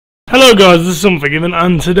Hello guys, this is Un4G1V3ens,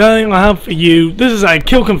 and today I have for you, this is a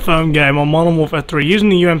kill confirm game on Modern Warfare 3 using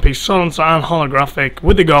the UMP silencer and holographic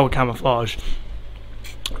with the gold camouflage.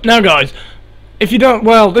 Now guys, if you don't,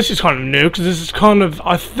 well, this is kind of new because this is kind of,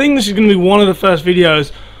 I think this is going to be one of the first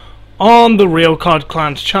videos on the Real COD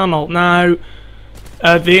Clans channel. Now,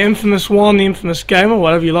 the infamous one, the infamous gamer,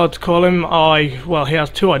 whatever you like to call him, well, he has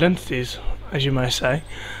two identities, as you may say.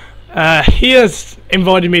 He has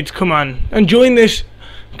invited me to come on and join this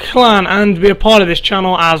clan and be a part of this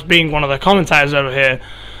channel as being one of the commentators over here.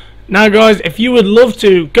 Now guys, if you would love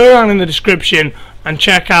to, go down in the description and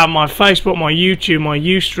check out my Facebook, my YouTube, my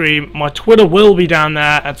Ustream. My Twitter will be down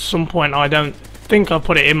there at some point. I don't think I'll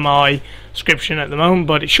put it in my description at the moment,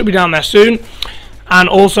 but it should be down there soon. And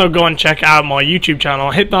also go and check out my YouTube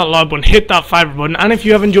channel. Hit that like button, hit that favorite button, and if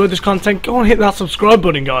you have enjoyed this content, go and hit that subscribe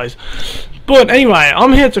button, guys. But anyway,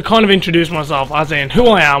 I'm here to kind of introduce myself, as in who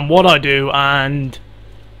I am, what I do, and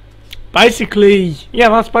basically, yeah,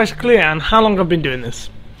 that's basically it, and how long I've been doing this.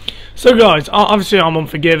 So guys, obviously I'm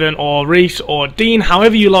Un4G1V3ens or Reese or Dean,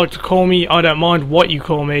 however you like to call me. I don't mind what you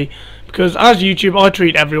call me, because as YouTube I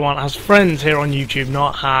treat everyone as friends here on YouTube,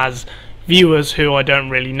 not as viewers who I don't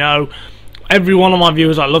really know. Every one of my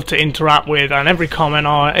viewers I love to interact with, and every comment,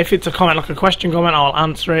 if it's a comment like a question comment, I'll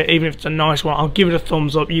answer it. Even if it's a nice one, I'll give it a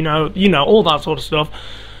thumbs up, you know, all that sort of stuff.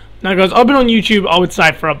 Now guys, I've been on YouTube, I would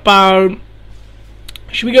say, for about,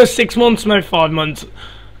 should we go 6 months, maybe 5 months, and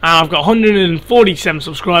I've got 147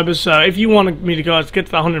 subscribers. So if you want me to guys get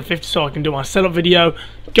to that 150 so I can do my setup video,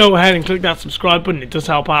 go ahead and click that subscribe button. It does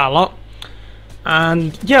help out a lot.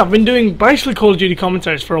 And yeah, I've been doing basically Call of Duty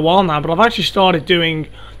commentaries for a while now, but I've actually started doing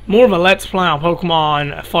more of a Let's Play on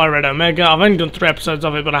Pokemon Fire Red Omega. I've only done 3 episodes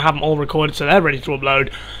of it, but I have them all recorded, so they're ready to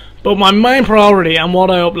upload. But my main priority, and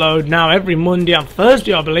what I upload now every Monday and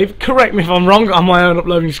Thursday, I believe, correct me if I'm wrong, on my own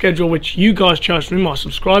uploading schedule, which you guys chose for me, my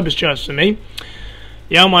subscribers chose for me.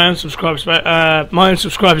 Yeah, my own subscribers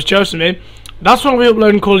chose for me. That's when I'll be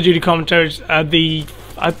uploading Call of Duty commentaries. I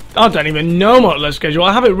don't even know my upload schedule.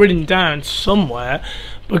 I have it written down somewhere,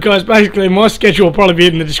 because basically my schedule will probably be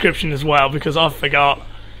in the description as well, because I forgot,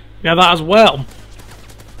 that as well.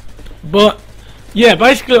 But yeah,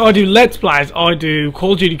 basically I do Let's Plays, I do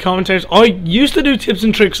Call of Duty commentaries. I used to do tips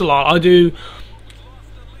and tricks a lot.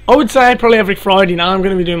 I would say probably every Friday now I'm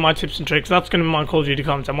going to be doing my tips and tricks. That's going to be my Call of Duty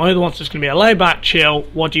content. My other one's just going to be a laid back, chill,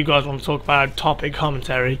 what do you guys want to talk about, topic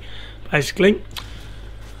commentary, basically.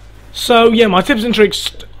 So yeah, my tips and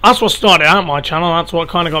tricks, that's what started out my channel. That's what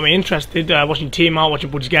kind of got me interested, watching Team Art,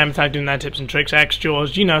 watching Buddy's Game Attack, doing their tips and tricks,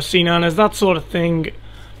 X-Jaws, C9ers, that sort of thing.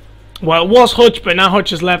 Well, it was Hutch, but now Hutch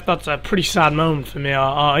has left. That's a pretty sad moment for me.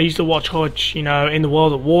 I used to watch Hutch, in the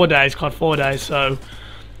World at War days, COD 4 days, so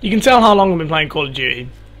you can tell how long I've been playing Call of Duty.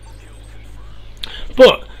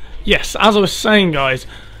 But, yes, as I was saying, guys,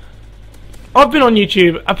 I've been on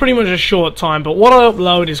YouTube pretty much a short time, but what I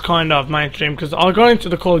upload is kind of mainstream, because I got into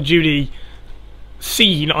the Call of Duty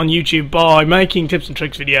scene on YouTube by making tips and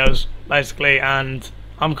tricks videos, basically, and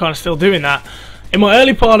I'm kind of still doing that. In my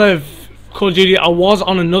early part of Call of Duty, I was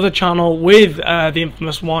on another channel with the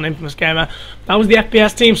infamous one, Infamous Gamer. That was the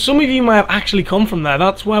FPS team. Some of you may have actually come from there.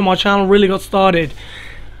 That's where my channel really got started.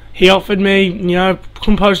 He offered me,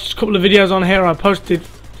 come post a couple of videos on here. I posted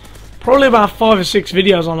probably about 5 or 6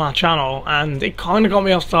 videos on that channel, and it kind of got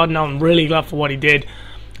me off started, and I'm really glad for what he did.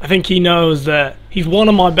 I think he knows that he's one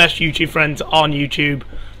of my best YouTube friends on YouTube.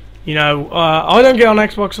 I don't get on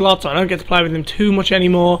Xbox a lot, so I don't get to play with him too much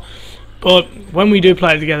anymore. But when we do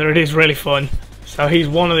play together, it is really fun. So he's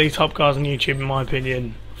one of the top guys on YouTube, in my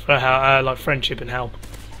opinion, for like friendship and help.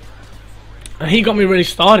 And he got me really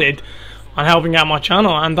started on helping out my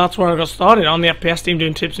channel, and that's where I got started on the FPS team,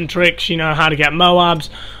 doing tips and tricks. How to get Moabs.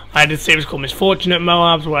 I did a series called Misfortunate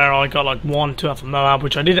Moabs, where I got like 1-2 off of Moab,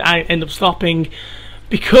 which I did end up stopping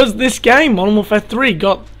because this game, Modern Warfare 3,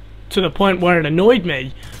 got to the point where it annoyed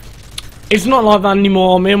me. It's not like that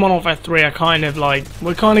anymore. Me and Modern Warfare 3 are kind of like,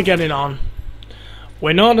 we're kind of getting on.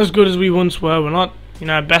 We're not as good as we once were. We're not,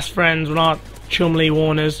 best friends. We're not Chumley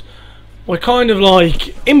Warners. We're kind of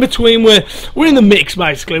like in between. We're in the mix,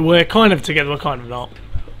 basically. We're kind of together. We're kind of not.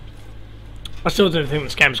 I still don't think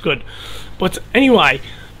this game's good. But anyway,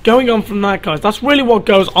 going on from that, guys, that's really what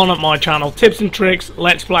goes on at my channel. Tips and tricks,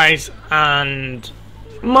 Let's Plays, and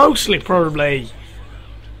mostly probably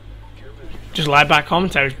just laid back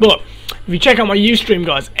commentaries. But if you check out my Ustream,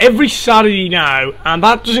 guys, every Saturday now, and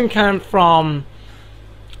that doesn't count from,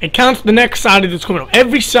 it counts the next Saturday that's coming up.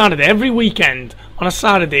 Every Saturday, every weekend on a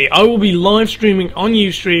Saturday, I will be live streaming on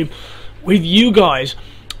Ustream with you guys.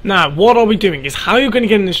 Now, what I'll be doing is, how you're going to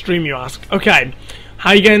get in the stream, you ask? Okay,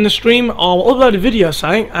 How you get in the stream? I'll upload a video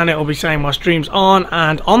saying, and it will be saying my stream's on,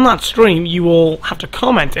 and on that stream you will have to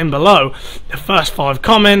comment in below. The first 5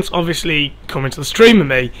 comments obviously come into the stream with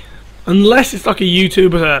me, unless it's like a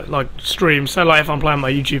YouTuber like stream. So like if I'm playing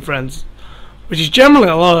my YouTube friends, which is generally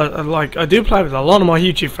a lot of, like I do play with a lot of my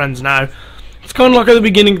YouTube friends now. It's kind of like at the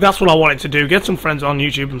beginning, that's what I wanted to do, get some friends on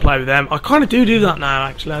YouTube and play with them. I kind of do that now,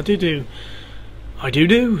 actually. I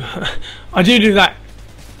do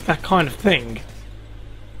that kind of thing.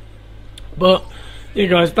 But yeah,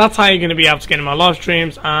 guys, that's how you're going to be able to get in my live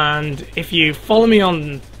streams. And if you follow me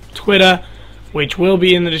on Twitter, which will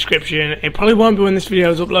be in the description, it probably won't be when this video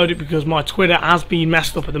is uploaded because my Twitter has been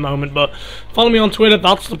messed up at the moment. But follow me on Twitter.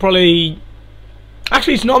 That's probably,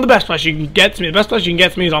 actually, it's not the best place you can get to me. The best place you can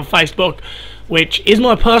get to me is on Facebook, which is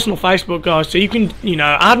my personal Facebook, guys. So you can,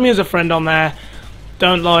 add me as a friend on there.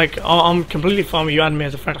 Don't I'm completely fine with you adding me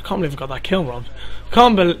as a friend. I can't believe I got that kill, Rob.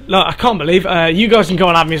 I can't believe you guys can go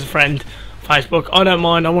and add me as a friend. Facebook, I don't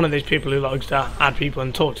mind. I'm one of these people who likes to add people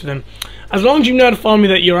and talk to them. As long as you notify me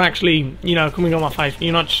that you're actually, coming on my face,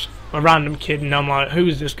 you're not just a random kid and I'm like, who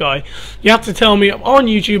is this guy? You have to tell me on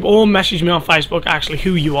YouTube or message me on Facebook actually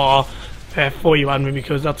who you are before you add me,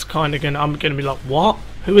 because that's kind of I'm gonna be like, what?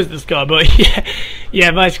 Who is this guy? But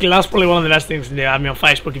yeah, basically that's probably one of the best things to do. Add me on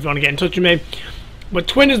Facebook if you want to get in touch with me. But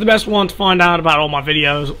Twitter is the best one to find out about all my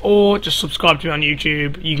videos, or just subscribe to me on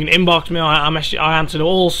YouTube. You can inbox me. I answered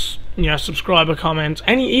all subscriber comments,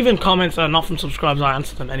 even comments that are not from subscribers. I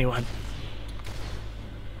answer them anyway.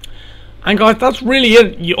 And guys, that's really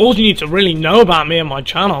it. All you need to really know about me and my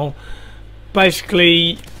channel,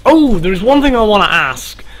 basically. Oh, there's one thing I want to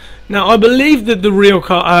ask. Now, I believe that the real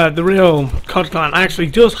COD Clan actually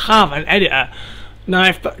does have an editor.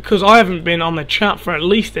 Now, because I haven't been on the chat for at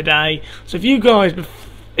least a day, so if you guys,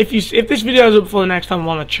 if this video is up for the next time I'm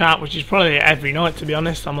on the chat, which is probably every night, to be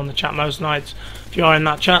honest, I'm on the chat most nights. If you are in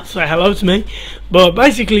that chat, say hello to me. But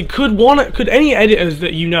basically, could any editors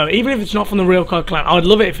that even if it's not from the real COD Clan, I'd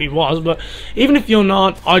love it if he was, but even if you're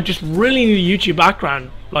not, I just really need a YouTube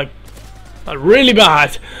background, like really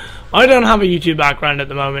bad. I don't have a YouTube background at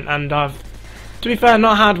the moment, and I've, to be fair,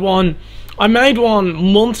 not had one. I made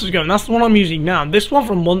one months ago, and that's the one I'm using now. This one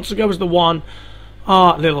from months ago was the one,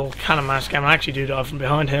 little cat and mouse game. I actually do die from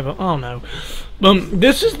behind here, but oh no.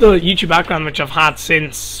 This is the YouTube background which I've had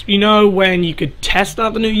since, when you could test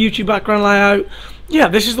out the new YouTube background layout. Yeah,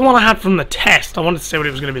 this is the one I had from the test. I wanted to see what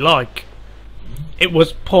it was going to be like. It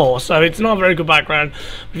was poor, so it's not a very good background.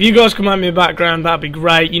 If you guys come at me a background, that'd be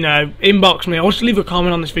great. Inbox me, or just leave a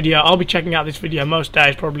comment on this video. I'll be checking out this video most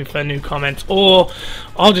days, probably for new comments, or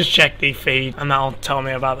I'll just check the feed and that'll tell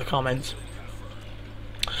me about the comments.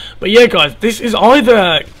 But yeah, guys, this is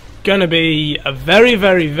either gonna be a very,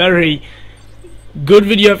 very, very good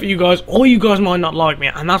video for you guys, or you guys might not like me,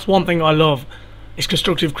 and that's one thing I love. It's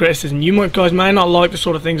constructive criticism. You guys may not like the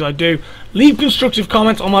sort of things I do. Leave constructive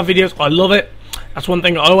comments on my videos. I love it. That's one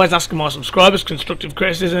thing I always ask of my subscribers, constructive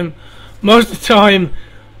criticism. Most of the time,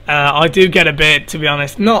 I do get a bit, to be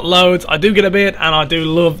honest. Not loads, I do get a bit, and I do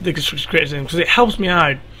love the constructive criticism because it helps me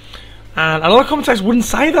out. And a lot of commentators wouldn't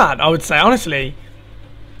say that, I would say, honestly.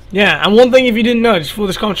 Yeah, and one thing if you didn't know, just before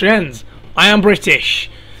this commentary ends, I am British.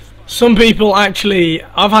 Some people actually,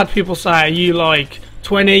 I've had people say, are you like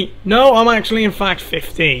 20? No, I'm actually in fact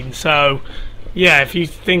 15, so yeah, if you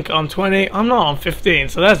think I'm 20, I'm not, I'm 15,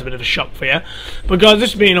 so there's a bit of a shock for you. But guys,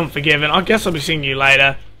 this has been Unforgiven. I guess I'll be seeing you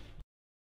later.